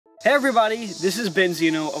Hey everybody, this is Ben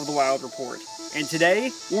Zeno of the Wild Report, and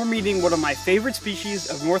today we're meeting one of my favorite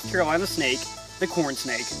species of North Carolina snake, the corn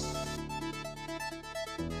snake.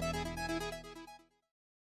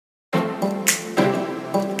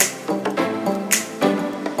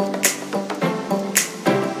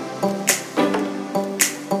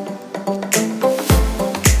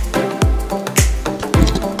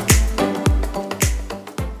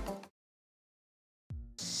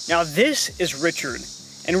 Now this is Richard.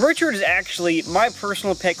 And Richard is actually my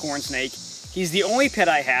personal pet corn snake. He's the only pet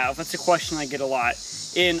I have. That's a question I get a lot.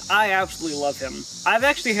 And I absolutely love him. I've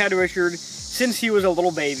actually had Richard since he was a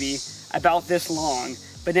little baby, about this long.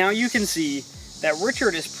 But now you can see that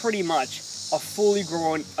Richard is pretty much a fully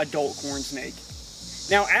grown adult corn snake.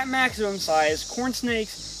 Now at maximum size, corn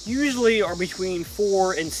snakes usually are between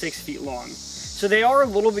 4 and 6 feet long. So they are a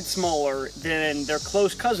little bit smaller than their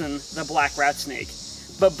close cousin, the black rat snake.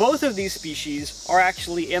 But both of these species are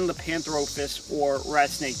actually in the Pantherophis or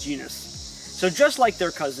rat snake genus. So just like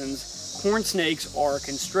their cousins, corn snakes are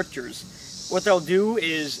constrictors. What they'll do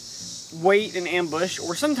is wait in ambush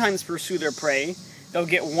or sometimes pursue their prey. They'll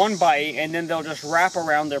get one bite and then they'll just wrap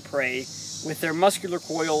around their prey with their muscular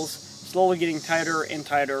coils, slowly getting tighter and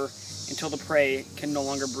tighter until the prey can no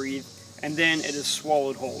longer breathe, and then it is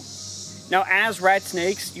swallowed whole. Now as rat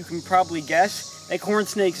snakes, you can probably guess that corn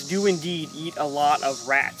snakes do indeed eat a lot of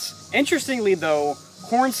rats. Interestingly though,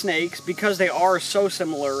 corn snakes, because they are so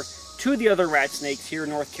similar to the other rat snakes here in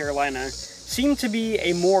North Carolina, seem to be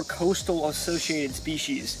a more coastal associated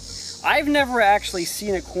species. I've never actually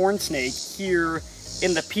seen a corn snake here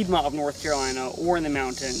in the Piedmont of North Carolina or in the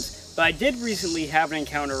mountains, but I did recently have an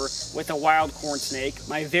encounter with a wild corn snake,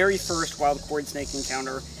 my very first wild corn snake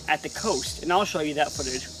encounter at the coast, and I'll show you that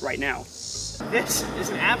footage right now. This is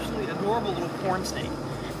an absolutely adorable little corn snake.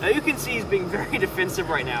 Now you can see he's being very defensive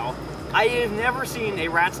right now. I have never seen a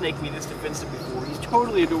rat snake be this defensive before. He's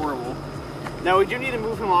totally adorable. Now we do need to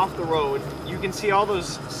move him off the road. You can see all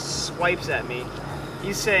those swipes at me.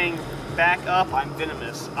 He's saying, back up, I'm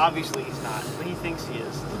venomous. Obviously he's not, but he thinks he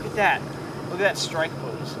is. Look at that. Look at that strike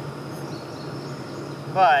pose.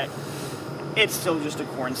 But it's still just a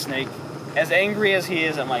corn snake. As angry as he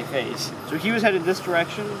is at my face. So he was headed this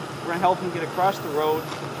direction. We're gonna help him get across the road.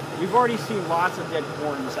 We've already seen lots of dead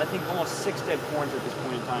corns. I think almost 6 dead corns at this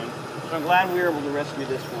point in time. So I'm glad we were able to rescue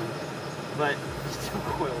this one. But he's still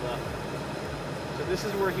coiled up. So this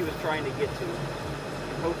is where he was trying to get to.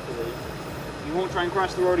 And hopefully he won't try and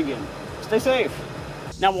cross the road again. Stay safe.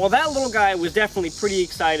 Now while that little guy was definitely pretty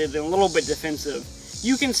excited and a little bit defensive,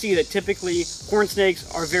 you can see that typically corn snakes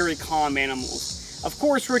are very calm animals. Of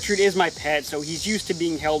course, Richard is my pet, so he's used to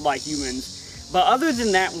being held by humans. But other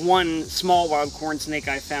than that one small wild corn snake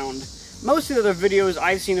I found, most of the other videos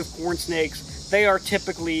I've seen of corn snakes, they are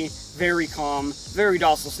typically very calm, very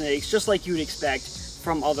docile snakes, just like you'd expect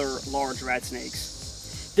from other large rat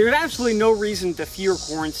snakes. There's absolutely no reason to fear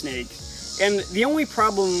corn snakes, and the only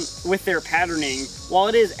problem with their patterning, while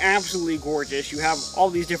it is absolutely gorgeous, you have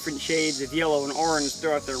all these different shades of yellow and orange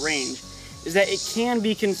throughout their range, is that it can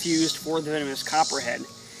be confused for the venomous copperhead.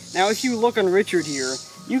 Now if you look on Richard here,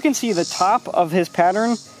 you can see the top of his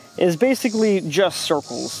pattern is basically just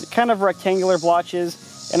circles, kind of rectangular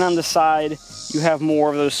blotches, and on the side you have more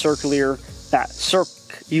of those circular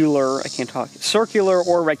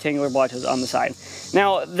or rectangular blotches on the side.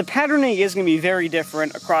 Now the patterning is going to be very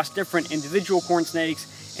different across different individual corn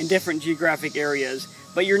snakes in different geographic areas,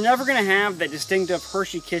 but you're never going to have that distinctive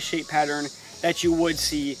Hershey kiss shape pattern that you would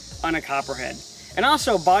see on a copperhead. And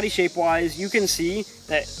also body shape wise, you can see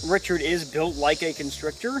that Richard is built like a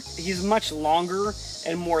constrictor. He's much longer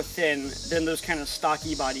and more thin than those kind of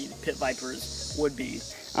stocky bodied pit vipers would be.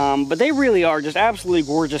 But they really are just absolutely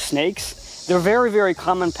gorgeous snakes. They're very, very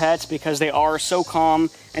common pets because they are so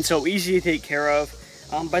calm and so easy to take care of.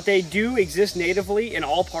 But they do exist natively in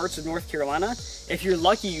all parts of North Carolina. If you're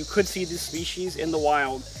lucky, you could see this species in the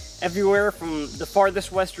wild, everywhere from the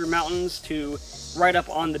farthest western mountains to right up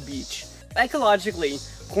on the beach. Ecologically,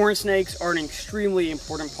 corn snakes are an extremely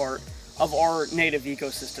important part of our native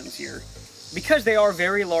ecosystems here. Because they are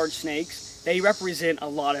very large snakes, they represent a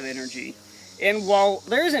lot of energy. And while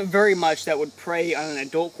there isn't very much that would prey on an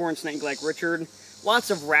adult corn snake like Richard,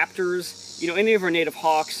 lots of raptors, any of our native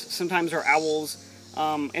hawks, sometimes our owls,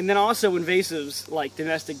 and then also invasives like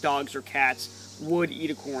domestic dogs or cats would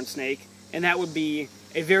eat a corn snake, and that would be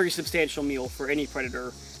a very substantial meal for any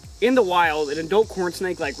predator. In the wild, an adult corn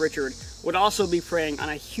snake like Richard would also be preying on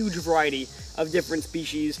a huge variety of different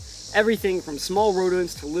species, everything from small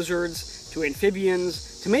rodents to lizards to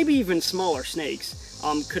amphibians to maybe even smaller snakes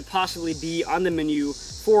could possibly be on the menu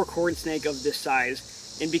for a corn snake of this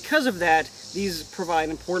size. And because of that, these provide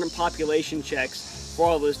important population checks for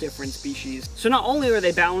all those different species. So not only are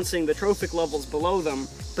they balancing the trophic levels below them,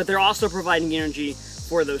 but they're also providing energy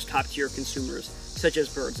for those top tier consumers, such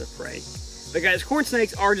as birds of prey. But guys, corn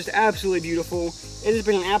snakes are just absolutely beautiful. It has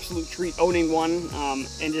been an absolute treat owning one,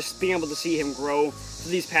 and just being able to see him grow for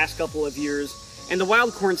these past couple of years. And the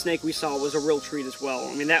wild corn snake we saw was a real treat as well.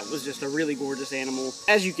 I mean, that was just a really gorgeous animal.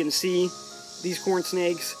 As you can see, these corn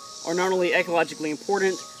snakes are not only ecologically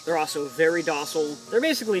important, they're also very docile. They're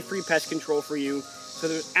basically free pest control for you, so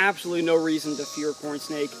there's absolutely no reason to fear a corn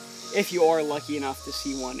snake if you are lucky enough to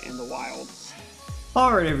see one in the wild.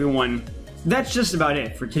 Alright everyone, that's just about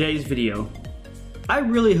it for today's video. I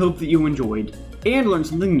really hope that you enjoyed and learned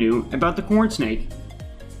something new about the corn snake.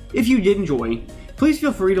 If you did enjoy, please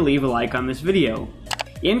feel free to leave a like on this video,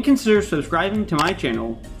 and consider subscribing to my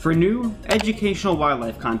channel for new educational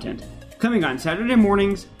wildlife content, coming on Saturday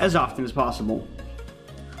mornings as often as possible.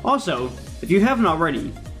 Also, if you haven't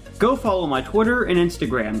already, go follow my Twitter and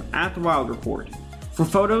Instagram @TheWildReport for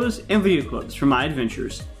photos and video clips from my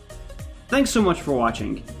adventures. Thanks so much for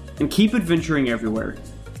watching, and keep adventuring everywhere.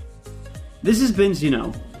 This has been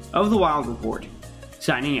Zeno of The Wild Report,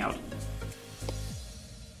 signing out.